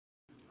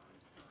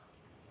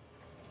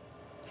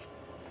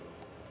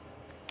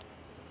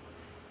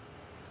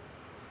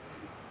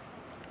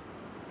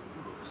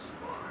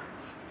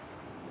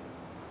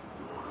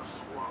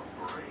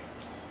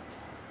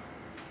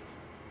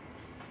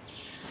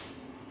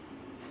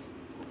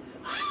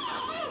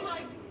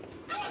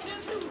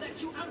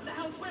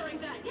house wearing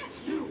that.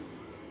 Yes, you.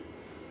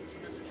 It's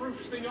the most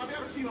atrocious thing I've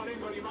ever seen on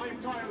anybody in my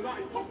entire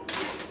life. Oh,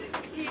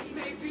 whatever the case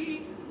may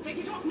be, take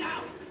it off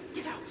now.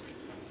 Get out.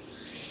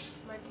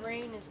 My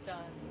brain is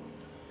done.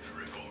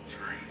 Trick or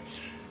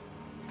treat.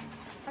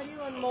 How do you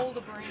unmold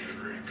a brain?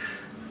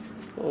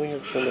 Well, you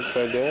turn it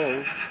upside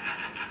down.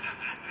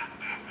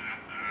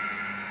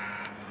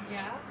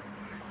 Yeah?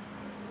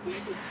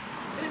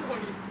 Then what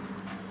do you do?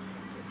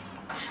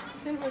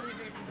 Then what do you do?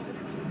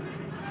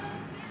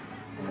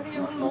 How do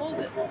you unmold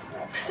it?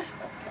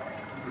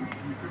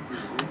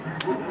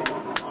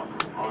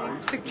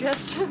 Any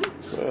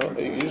suggestions? Well,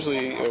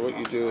 usually what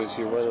you do is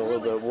you run a little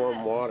bit of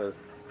warm water.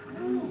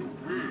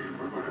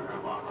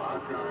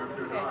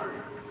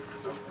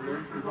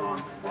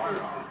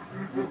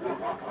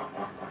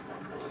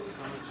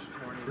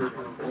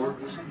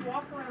 Just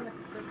walk around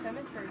the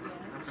cemetery, Dan.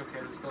 That's okay,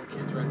 there's still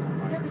kids right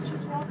now. Yeah, but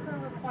just walk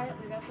around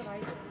quietly, that's what I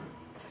do.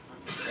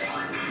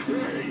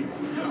 Hey!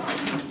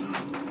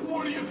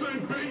 What do you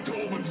think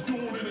Beethoven's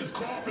doing in his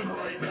coffin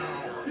right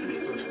now?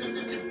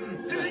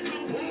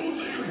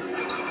 Decomposing!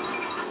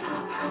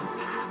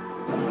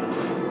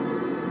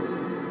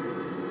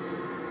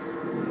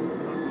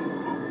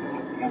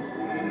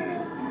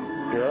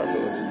 Your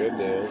outfit looks good,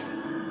 Dan.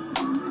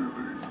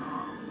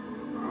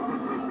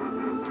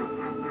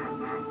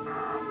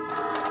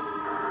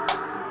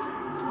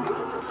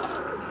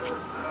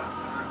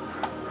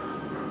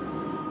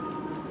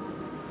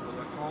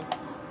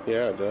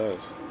 Yeah, it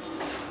does.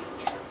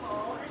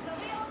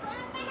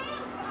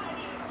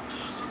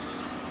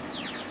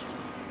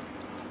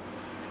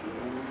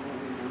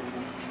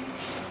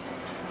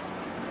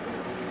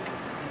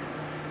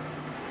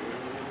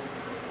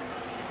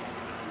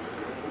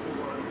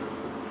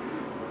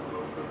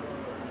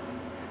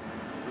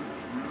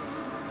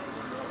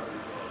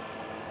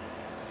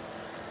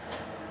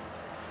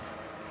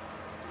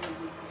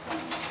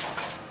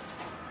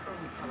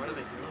 What are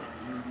they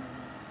doing?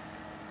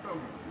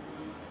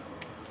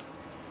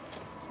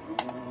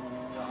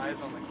 The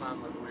eyes on the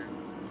clown look weird.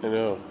 I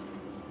know.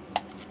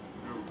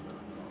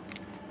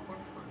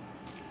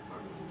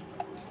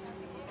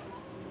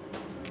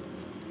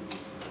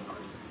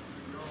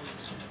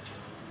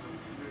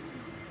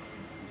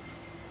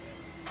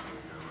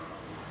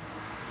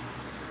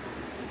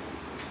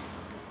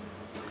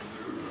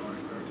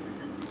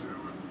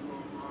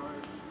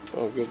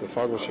 Oh, good. The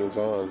fog machine's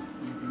on.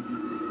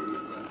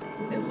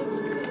 It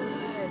looks good.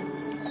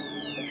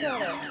 Look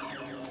at it.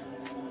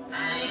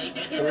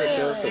 It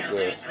does look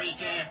good.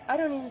 I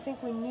don't even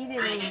think we need any.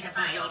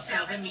 Identify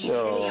yourself immediately.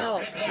 No.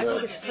 I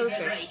think it's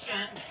perfect.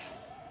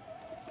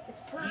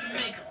 It's perfect.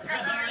 Make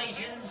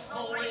preparations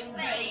for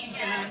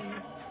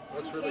invasion.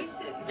 What's really...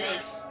 Taste it.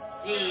 This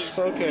is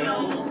Okay.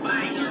 no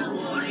final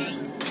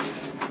warning.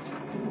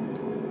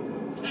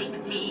 Take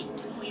me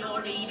to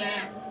your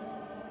leader.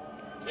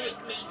 Take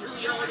me to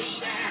your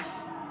leader.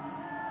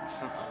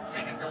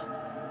 Second thought.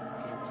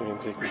 You can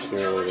take this Bring here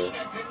your later.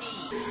 leader to me.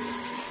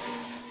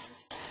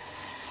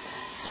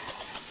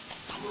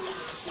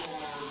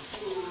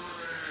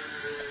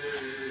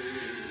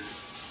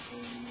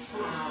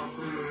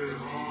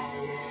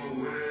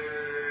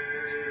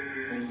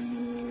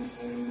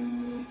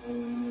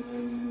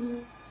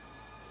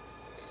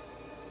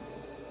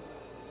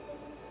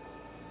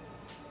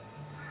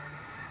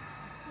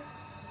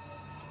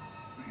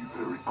 Be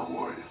very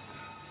quiet.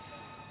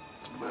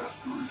 The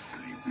master is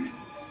sleeping.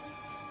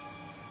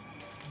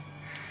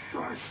 I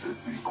said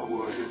be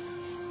quiet.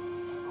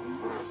 The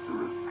master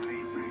is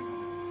sleeping.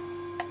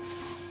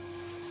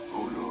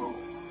 Oh no.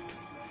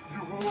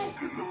 You've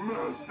woken the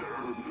master.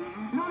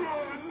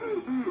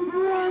 Run!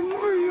 Run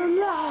for your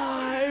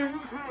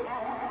lives!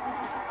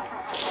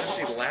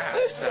 He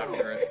laughs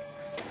after it.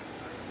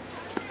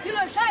 You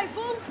look shy,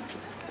 fool!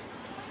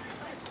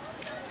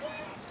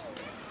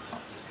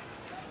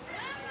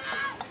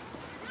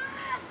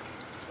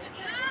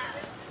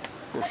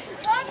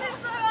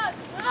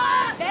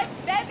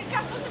 Baby,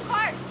 come put the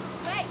cart.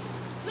 Wait,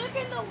 look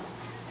in the...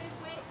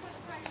 Wait,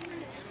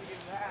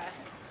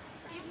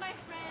 he's my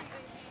friend.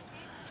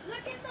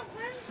 Look in the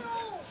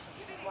window.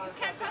 You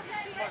can't pass it.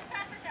 You guys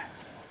pass it down.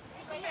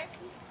 Okay.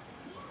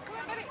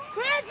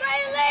 Chris, why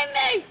you leave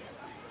me?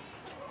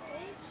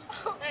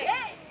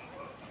 Hey.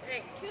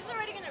 Hey. He's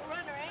already gonna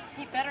run, right?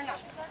 He better not.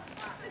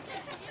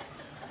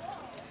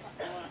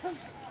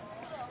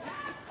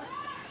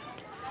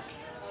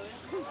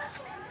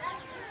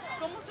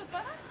 ¿Cómo se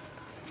para?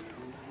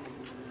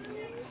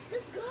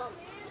 Let's go, man.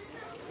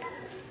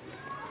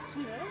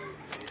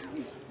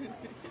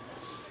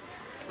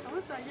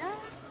 Vamos allá.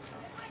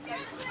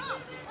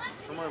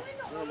 Come on.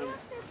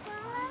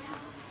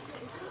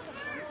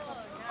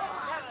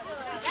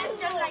 That's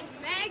just like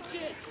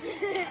magic.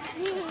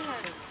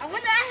 I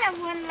wonder I have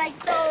one like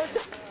those.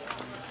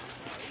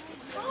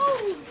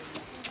 Oh.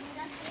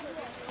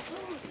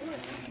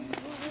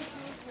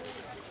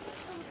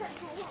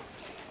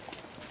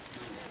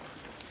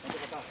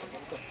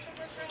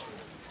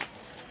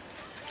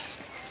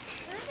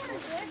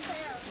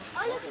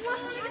 Oh, look,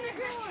 one in the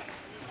ground.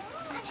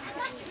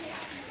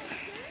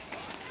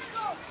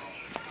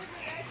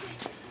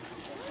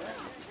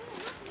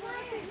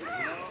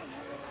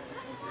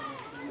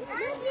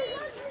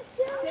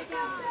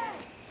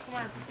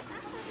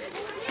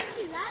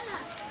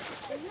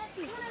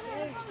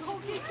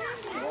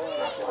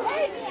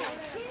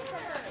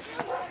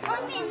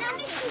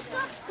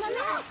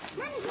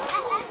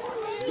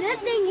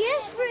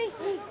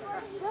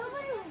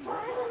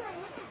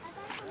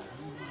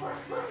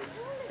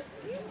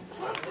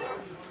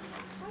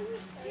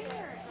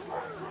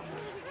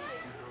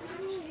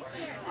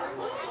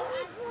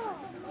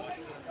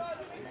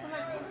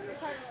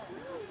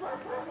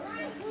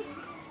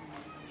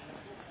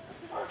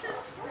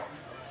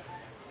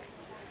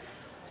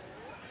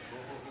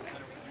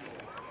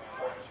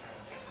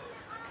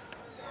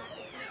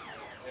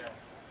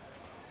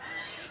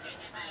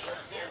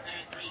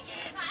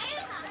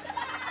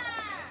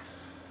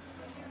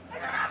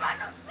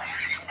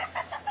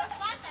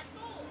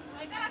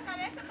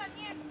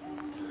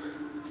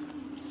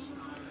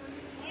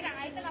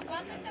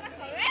 otra está la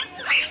cabeza.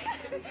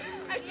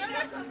 Aquí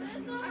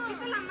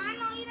está la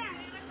mano, mira.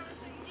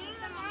 Mira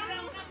la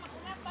mano.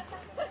 Una pata.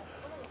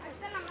 Ahí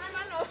está la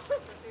mano.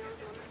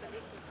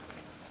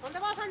 ¿Dónde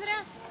vas,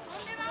 Andrea?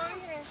 ¿Dónde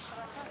vamos?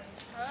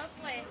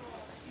 Pues.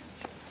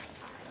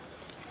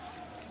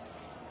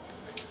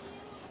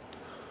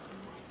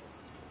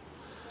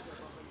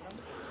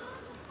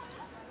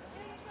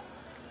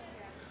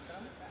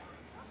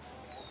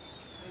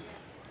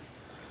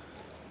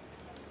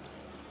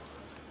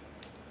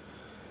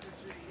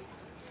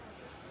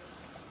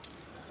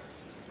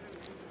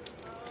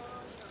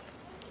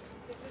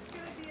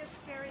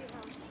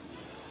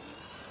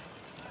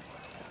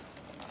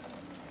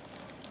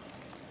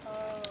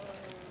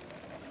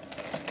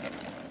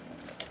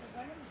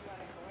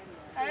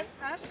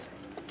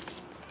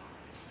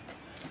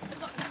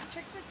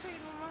 Check the tree,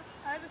 Mama.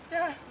 I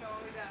understand. No,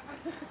 mira. No.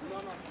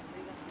 Vámonos.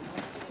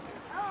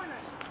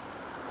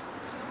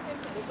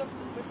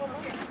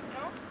 Okay.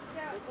 No?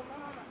 Yeah.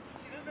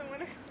 She doesn't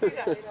want to.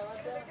 Mira. Look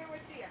at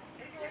what tía.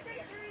 Look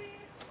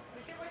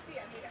at what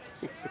tía. Mira.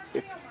 Look at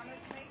tía, Mama.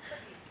 Snakes for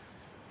you.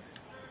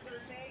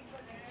 Snakes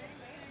for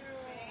you.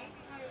 Thank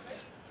you.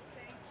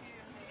 Thank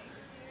you.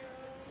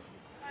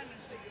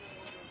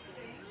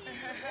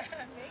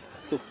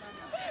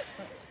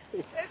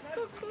 Es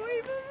cucuy,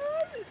 mamá.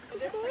 Es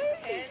cucuy.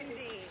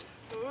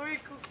 Uy,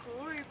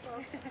 cucuy,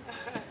 papá.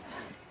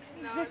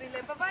 No,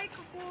 dile papá y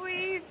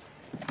cucuy.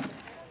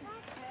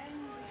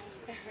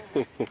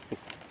 You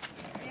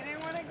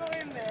didn't want to go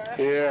in there.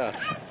 Yeah.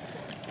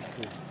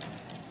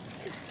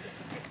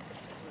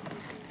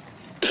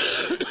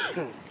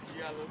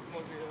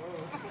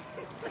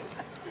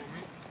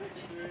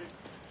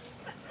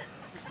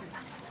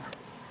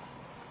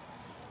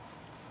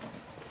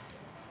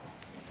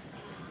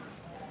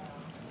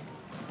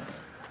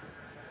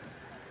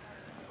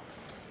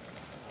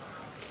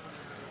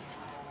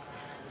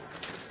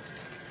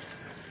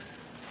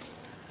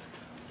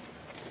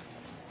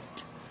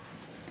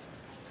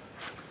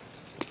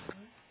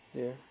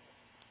 Yeah.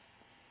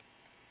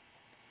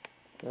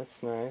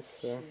 That's nice.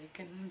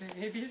 Chicken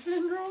baby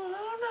syndrome.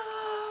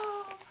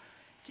 Oh no!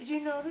 Did you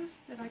notice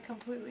that I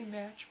completely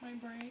match my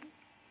brain?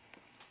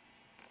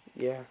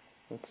 Yeah,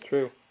 that's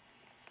true.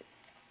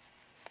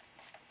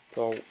 It's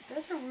all.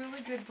 That's a really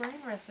good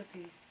brain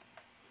recipe.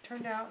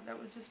 Turned out that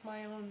was just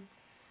my own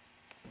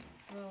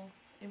little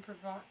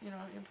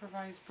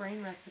improvised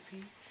brain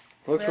recipe.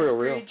 Looks real.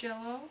 Raspberry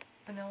Jello,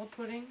 vanilla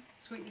pudding,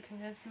 sweetened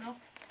condensed milk.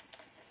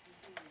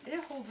 It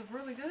holds up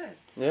really good.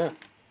 Yeah.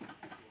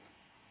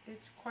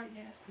 It's quite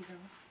nasty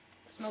though.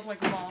 It smelled like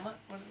vomit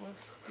when it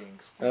was being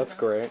stirred That's up.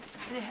 great.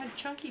 And it had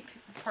chunky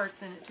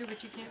parts in it too,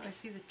 but you can't really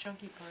see the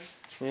chunky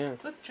parts. Yeah.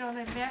 Look, John,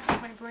 I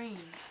matched my brain.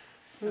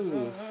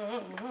 Ooh.